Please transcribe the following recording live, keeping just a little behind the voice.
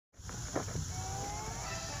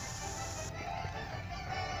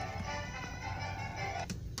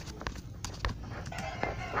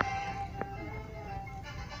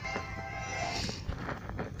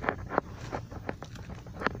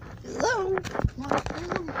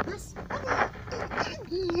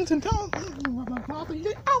Listen to my coffee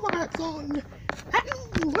alphabet song.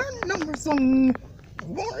 Learn number song.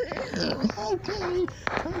 Okay.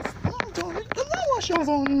 The Noah Show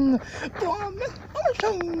song. Our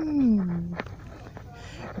show.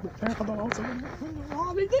 Prepare for the also.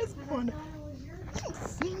 I'll be this one.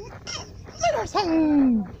 Letter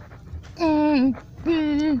song.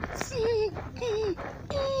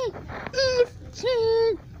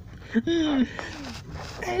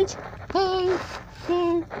 H I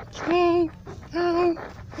K L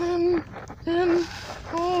M N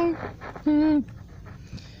O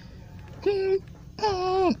P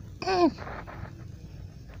O F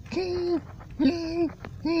Q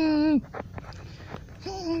U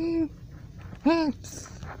X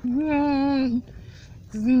Y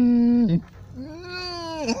Z.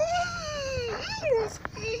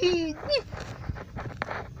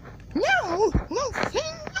 Now, let's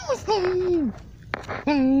sing your song.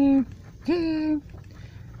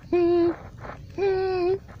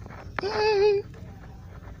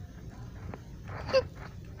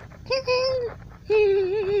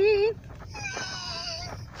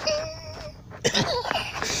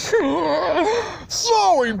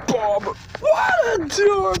 Sorry, Bob. What a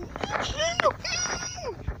turn!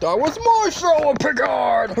 That was my show,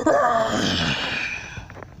 Picard!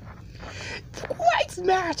 Quite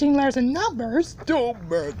smashing letters and numbers. Don't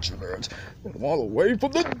mention it. I'm all the way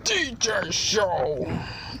from the DJ show.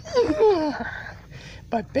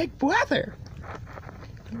 But Big Brother,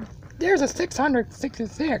 there's a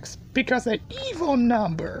 666 because an evil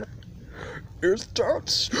number. Is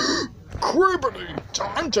that cribbity?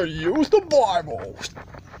 Time to use the Bible.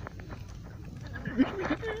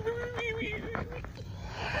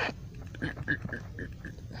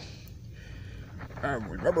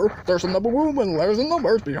 And remember, there's another room and letters and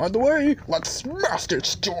numbers behind the way. Let's smash it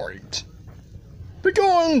straight.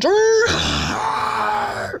 Begone,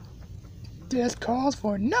 This calls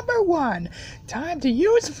for number 1. Time to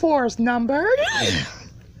use force number.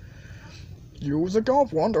 Use a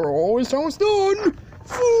golf wonder always sounds done.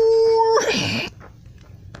 4.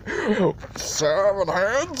 7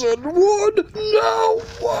 hands and 1. No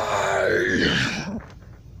way.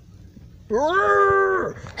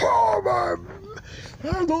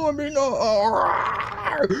 I'm gonna be no.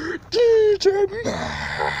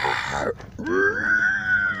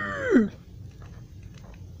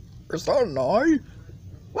 Is that an I?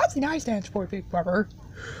 What's the I stands for, Big Brother?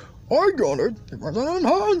 I got it. It was an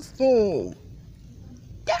enhanced soul.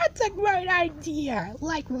 That's a great idea.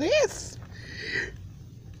 Like this.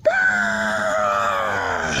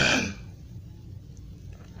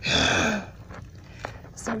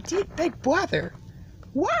 So, Big Brother,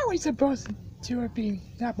 why are we supposed to be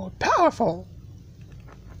that more powerful?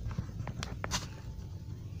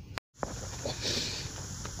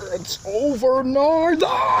 It's over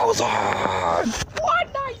 9,000!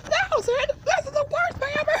 What, 9,000? This is the worst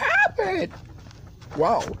thing ever happened!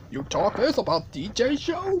 Wow, you talk this about DJ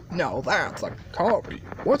show? No, that's a comedy.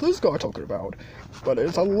 What's this guy talking about? But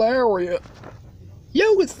it's hilarious.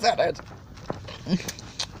 You said it!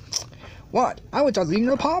 What? I was just eating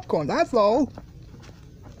the popcorn, that's all.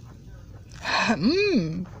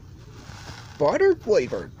 Butter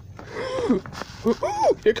flavored.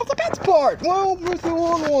 Here comes the best part! Well, where's the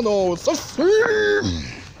one of those?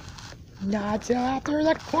 Not till after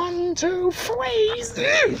the 1, 2 freeze!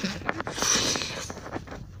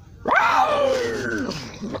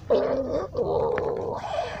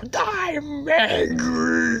 I'm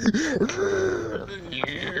angry!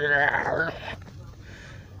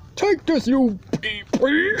 Take this, you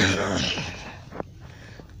pee-pee!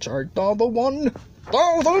 Take down the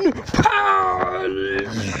 1,000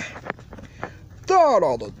 pounds! That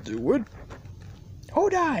ought to do it.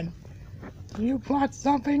 Hold on. You brought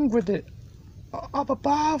something with it up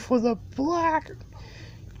above with a black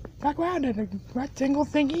background and a rectangle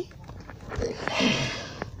thingy?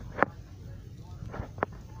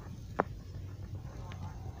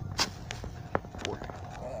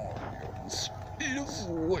 Is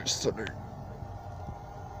listening.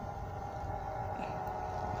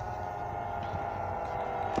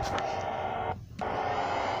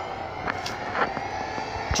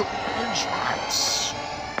 Tracks.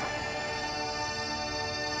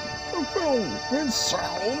 A phone and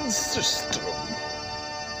sound system.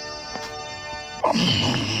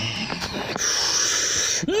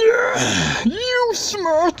 Yeah, you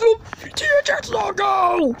smashed the THX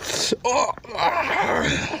logo.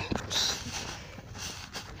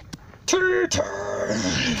 T-turn.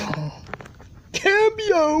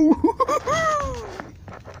 Cameo.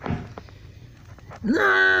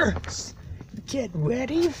 Yes. Get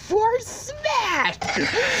ready for smash!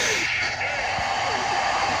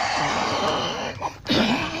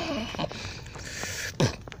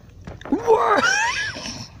 What?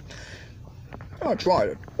 I tried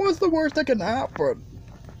it. What's the worst that can happen?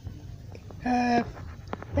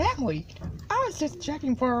 Family. I was just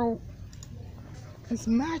checking for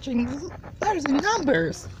smashing letters and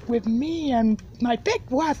numbers with me and my big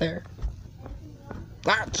brother.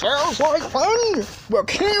 That sounds like fun! Well,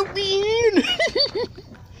 count me in!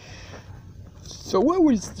 So what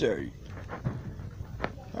would you say?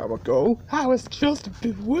 Have a go? I was just a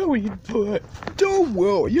bit worried, but... Don't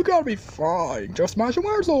worry, you gotta be fine. Just smash your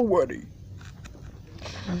words already.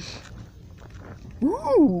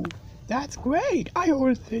 Ooh, that's great. I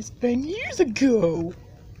ordered this thing years ago.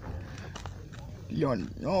 Yeah,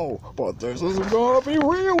 no, but this is gonna be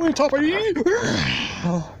really toughy.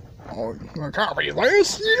 Oh, I copy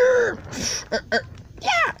this? Yeah!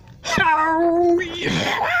 Yeah! Oh,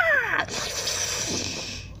 yeah!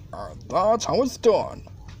 And that's how it's done.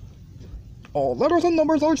 All letters and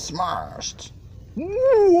numbers are smashed.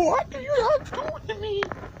 What do you have to do with me?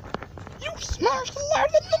 You smashed a lot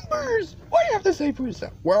of the numbers. What do you have to say for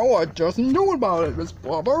yourself? Well, I just knew about it, Miss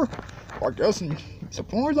Blubber. I guess I'm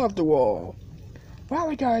surprised after all. Well,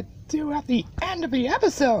 we gotta do at the end of the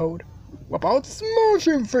episode. About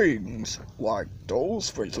smashing things, like those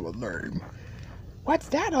things with a name. What's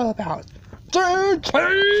that all about?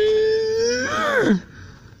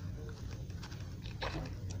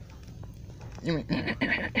 You mean...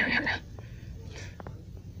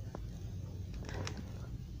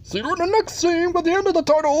 See you in the next scene by the end of the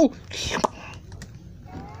title.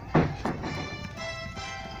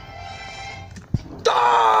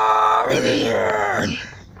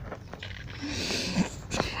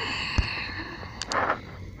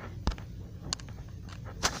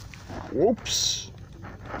 Whoops.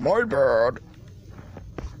 My bad.